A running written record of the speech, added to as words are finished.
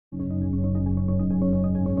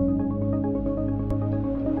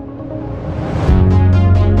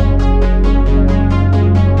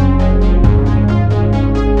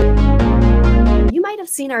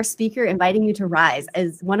seen our speaker inviting you to rise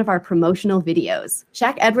as one of our promotional videos.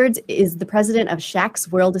 Shak Edwards is the president of Shak's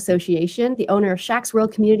World Association, the owner of Shak's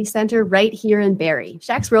World Community Center right here in Barrie.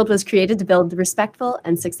 Shak's World was created to build respectful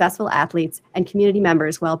and successful athletes and community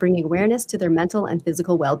members while bringing awareness to their mental and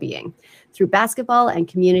physical well-being through basketball and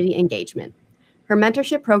community engagement. Her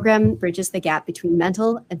mentorship program bridges the gap between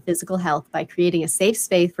mental and physical health by creating a safe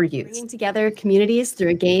space for youth, bringing together communities through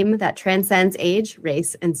a game that transcends age,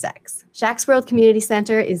 race, and sex. Shak's World Community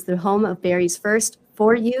Center is the home of Barrie's first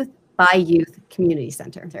for youth, by youth community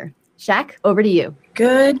center. Shak, over to you.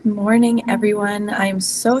 Good morning, everyone. I am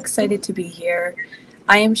so excited to be here.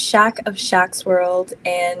 I am Shak of Shak's World,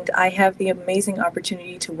 and I have the amazing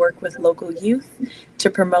opportunity to work with local youth to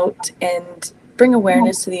promote and bring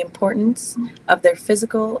awareness to the importance of their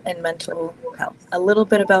physical and mental health. A little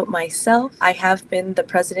bit about myself. I have been the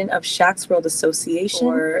president of Shak's World Association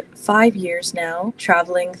for 5 years now,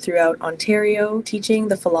 traveling throughout Ontario, teaching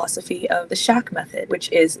the philosophy of the Shak method,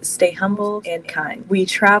 which is stay humble and kind. We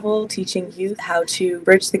travel teaching youth how to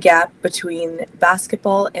bridge the gap between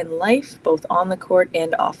basketball and life, both on the court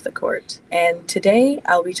and off the court. And today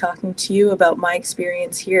I'll be talking to you about my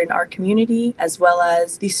experience here in our community, as well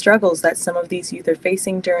as the struggles that some of these youth are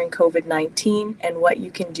facing during COVID-19 and what you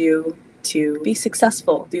can do to be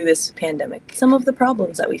successful through this pandemic. Some of the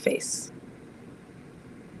problems that we face.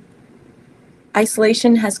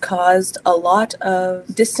 Isolation has caused a lot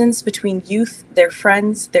of distance between youth, their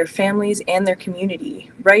friends, their families, and their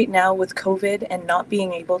community. Right now with COVID and not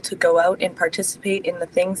being able to go out and participate in the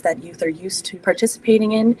things that youth are used to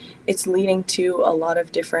participating in, it's leading to a lot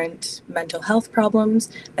of different mental health problems,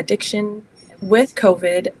 addiction. With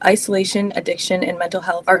COVID, isolation, addiction, and mental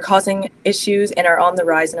health are causing issues and are on the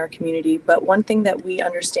rise in our community. But one thing that we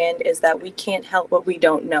understand is that we can't help what we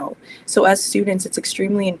don't know. So as students, it's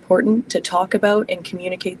extremely important to talk about and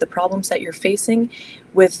communicate the problems that you're facing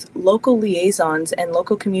with local liaisons and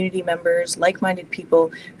local community members, like-minded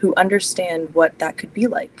people who understand what that could be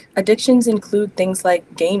like. Addictions include things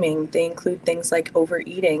like gaming. They include things like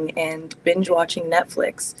overeating and binge watching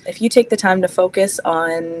Netflix. If you take the time to focus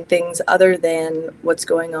on things other than what's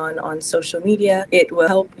going on social media, it will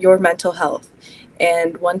help your mental health.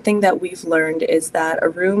 And one thing that we've learned is that a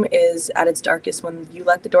room is at its darkest when you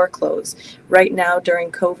let the door close. Right now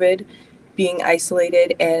during COVID, being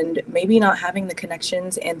isolated and maybe not having the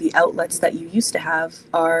connections and the outlets that you used to have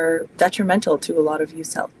are detrimental to a lot of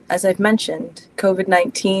youth's health. As I've mentioned,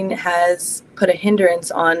 COVID-19 has put a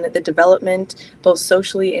hindrance on the development, both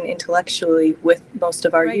socially and intellectually, with most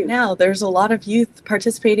of our youth. Right now, there's a lot of youth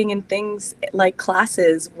participating in things like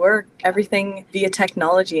classes, work, everything via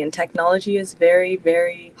technology. And technology is very,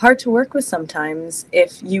 very hard to work with sometimes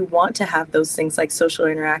if you want to have those things like social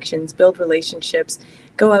interactions, build relationships,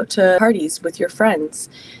 go out to parties with your friends.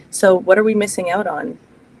 So what are we missing out on?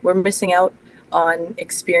 We're missing out on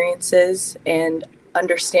experiences and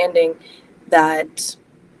understanding that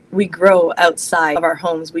we grow outside of our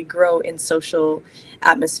homes. We grow in social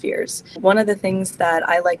atmospheres. One of the things that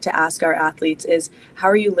I like to ask our athletes is, how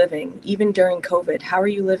are you living? Even during COVID, how are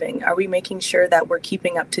you living? Are we making sure that we're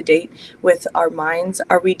keeping up to date with our minds?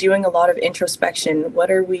 Are we doing a lot of introspection?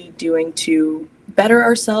 What are we doing to better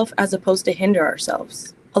ourselves as opposed to hinder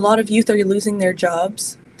ourselves? A lot of youth are losing their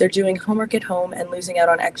jobs. They're doing homework at home and losing out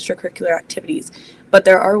on extracurricular activities. But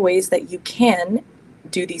there are ways that you can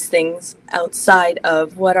do these things outside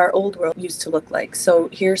of what our old world used to look like. So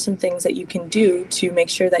here are some things that you can do to make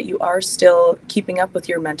sure that you are still keeping up with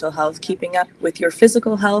your mental health, keeping up with your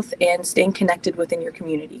physical health, and staying connected within your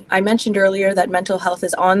community. I mentioned earlier that mental health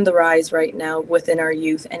is on the rise right now within our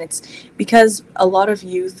youth, and it's because a lot of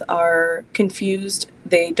youth are confused.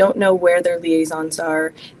 They don't know where their liaisons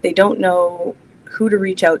are. They don't know who to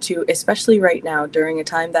reach out to, especially right now during a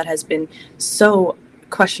time that has been so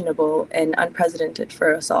questionable and unprecedented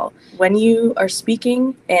for us all. When you are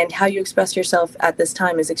speaking and how you express yourself at this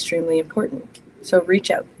time is extremely important. So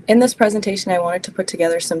reach out. In this presentation, I wanted to put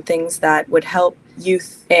together some things that would help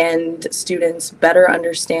youth and students better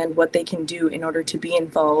understand what they can do in order to be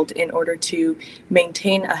involved, in order to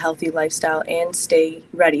maintain a healthy lifestyle and stay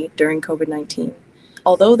ready during COVID-19.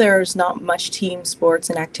 Although there's not much team sports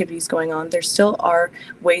and activities going on, there still are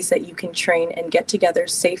ways that you can train and get together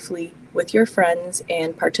safely with your friends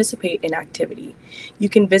and participate in activity. You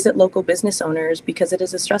can visit local business owners because it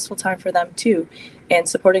is a stressful time for them too, and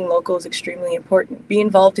supporting local is extremely important. Be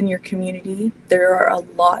involved in your community. There are a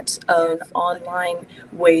lot of online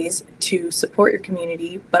ways to support your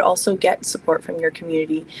community, but also get support from your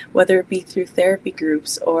community, whether it be through therapy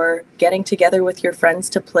groups or getting together with your friends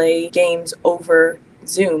to play games over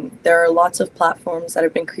Zoom. There are lots of platforms that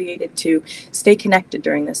have been created to stay connected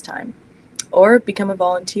during this time. or become a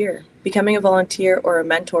volunteer. Becoming a volunteer or a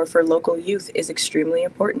mentor for local youth is extremely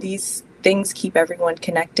important. These things keep everyone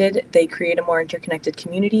connected. They create a more interconnected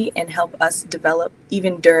community and help us develop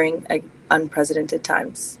even during unprecedented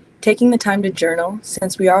times. Taking the time to journal,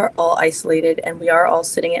 since we are all isolated and we are all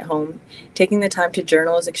sitting at home, taking the time to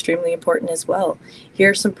journal is extremely important as well.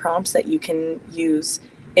 Here are some prompts that you can use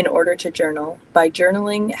in order to journal. By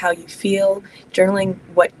journaling how you feel, journaling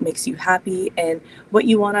what makes you happy and what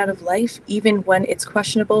you want out of life, even when it's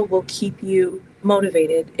questionable, will keep you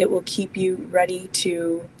motivated. It will keep you ready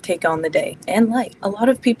to take on the day and life. A lot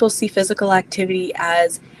of people see physical activity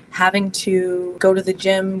as having to go to the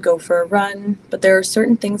gym, go for a run, but there are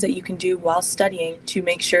certain things that you can do while studying to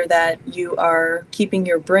make sure that you are keeping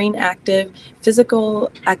your brain active.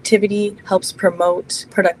 Physical activity helps promote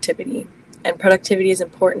productivity, and productivity is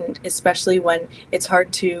important, especially when it's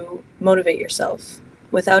hard to motivate yourself.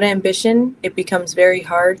 Without ambition, it becomes very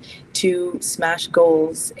hard to smash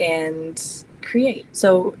goals and create.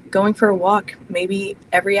 So going for a walk, maybe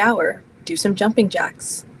every hour, do some jumping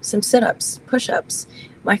jacks, some sit-ups, push-ups.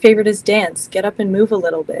 My favorite is dance. Get up and move a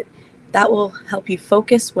little bit. That will help you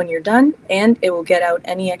focus when you're done, and it will get out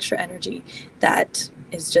any extra energy that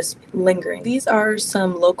is just lingering. These are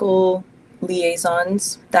some local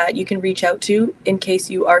liaisons that you can reach out to in case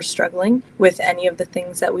you are struggling with any of the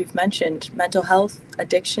things that we've mentioned: mental health,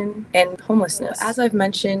 addiction, and homelessness. As I've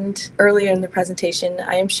mentioned earlier in the presentation,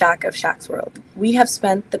 I am Shak of Shak's World. We have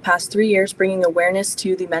spent the past 3 years bringing awareness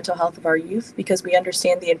to the mental health of our youth because we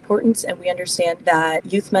understand the importance, and we understand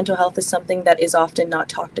that youth mental health is something that is often not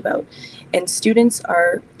talked about. And students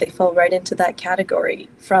they fall right into that category.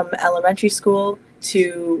 From elementary school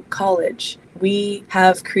to college, we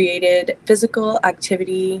have created physical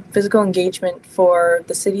activity, physical engagement for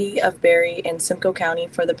the city of Barrie and Simcoe County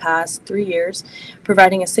for the past 3 years,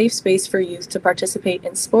 providing a safe space for youth to participate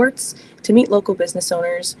in sports, to meet local business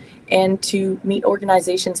owners, and to meet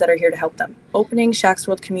organizations that are here to help them. Opening Shak's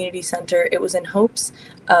World Community Center, it was in hopes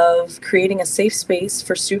of creating a safe space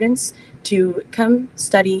for students to come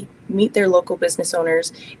study, meet their local business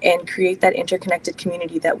owners, and create that interconnected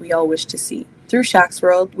community that we all wish to see. Through Shak's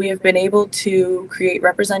World, we have been able to create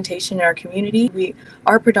representation in our community. We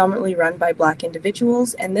are predominantly run by Black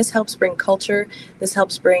individuals, and this helps bring culture. This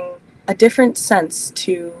helps bring a different sense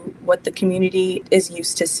to what the community is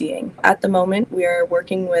used to seeing. At the moment, we are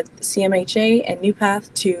working with CMHA and New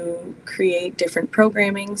Path to create different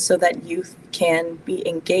programming so that youth can be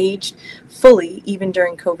engaged fully even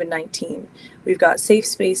during COVID-19. We've got safe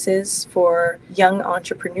spaces for young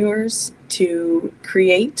entrepreneurs to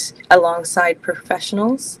create alongside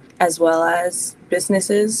professionals, as well as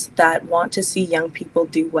businesses that want to see young people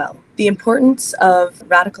do well. The importance of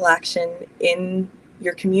radical action in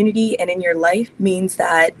your community and in your life means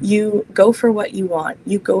that you go for what you want,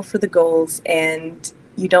 you go for the goals, and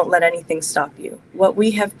you don't let anything stop you. What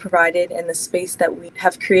we have provided and the space that we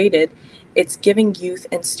have created, it's giving youth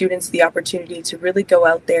and students the opportunity to really go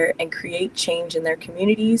out there and create change in their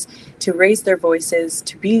communities, to raise their voices,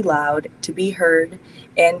 to be loud, to be heard,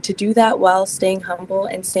 and to do that while staying humble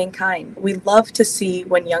and staying kind. We love to see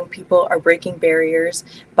when young people are breaking barriers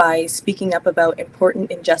by speaking up about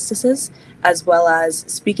important injustices, as well as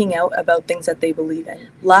speaking out about things that they believe in.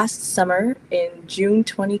 Last summer, in June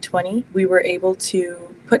 2020, we were able to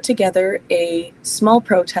put together a small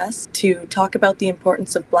protest to talk about the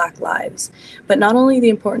importance of Black lives. But not only the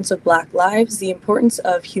importance of Black lives, the importance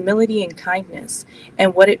of humility and kindness,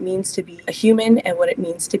 and what it means to be a human and what it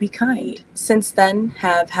means to be kind. Since then,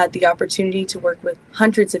 have had the opportunity to work with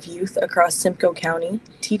hundreds of youth across Simcoe County,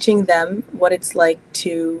 teaching them what it's like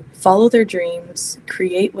to follow their dreams,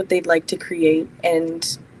 create what they'd like to create,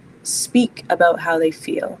 and speak about how they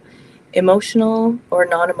feel. Emotional or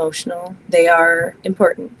non-emotional, they are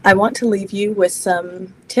important. I want to leave you with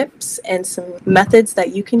some tips and some methods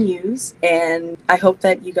that you can use, and I hope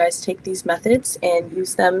that you guys take these methods and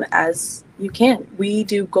use them as you can. We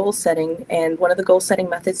do goal setting, and one of the goal setting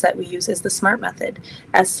methods that we use is the SMART method.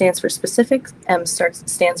 S stands for specific, M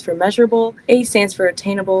stands for measurable, A stands for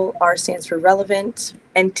attainable, R stands for relevant,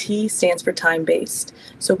 and T stands for time-based.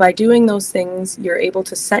 So by doing those things, you're able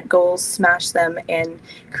to set goals, smash them, and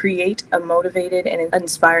create a motivated and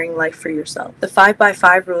inspiring life for yourself. The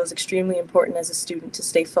 5x5 rule is extremely important as a student to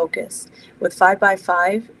stay focused. With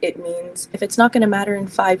 5x5, it means if it's not going to matter in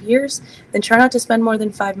 5 years, then try not to spend more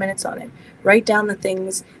than 5 minutes on it. Write down the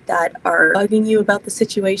things that are bugging you about the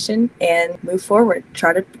situation and move forward.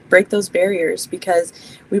 Try to break those barriers, because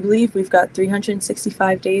we believe we've got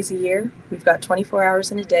 365 days a year. We've got 24 hours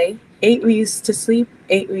hours in a day. 8 we use to sleep,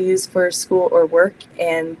 8 we use for school or work,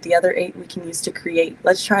 and the other 8 we can use to create.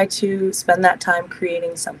 Let's try to spend that time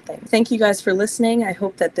creating something. Thank you guys for listening. I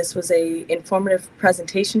hope that this was a informative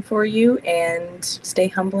presentation for you, and stay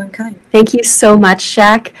humble and kind. Thank you so much,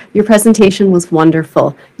 Shak. Your presentation was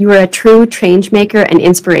wonderful. You were a true change maker and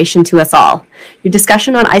inspiration to us all. Your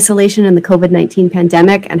discussion on isolation in the COVID-19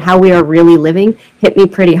 pandemic and how we are really living hit me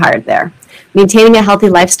pretty hard there. Maintaining a healthy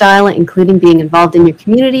lifestyle, including being involved in your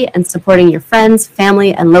community and supporting your friends,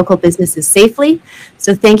 family, and local businesses safely.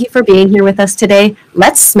 So thank you for being here with us today.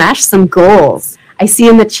 Let's smash some goals. I see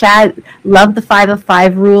in the chat, love the 5 of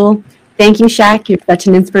 5 rule. Thank you, Shak. You're such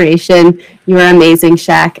an inspiration. You are amazing,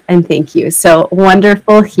 Shak, and thank you. So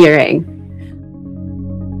wonderful hearing.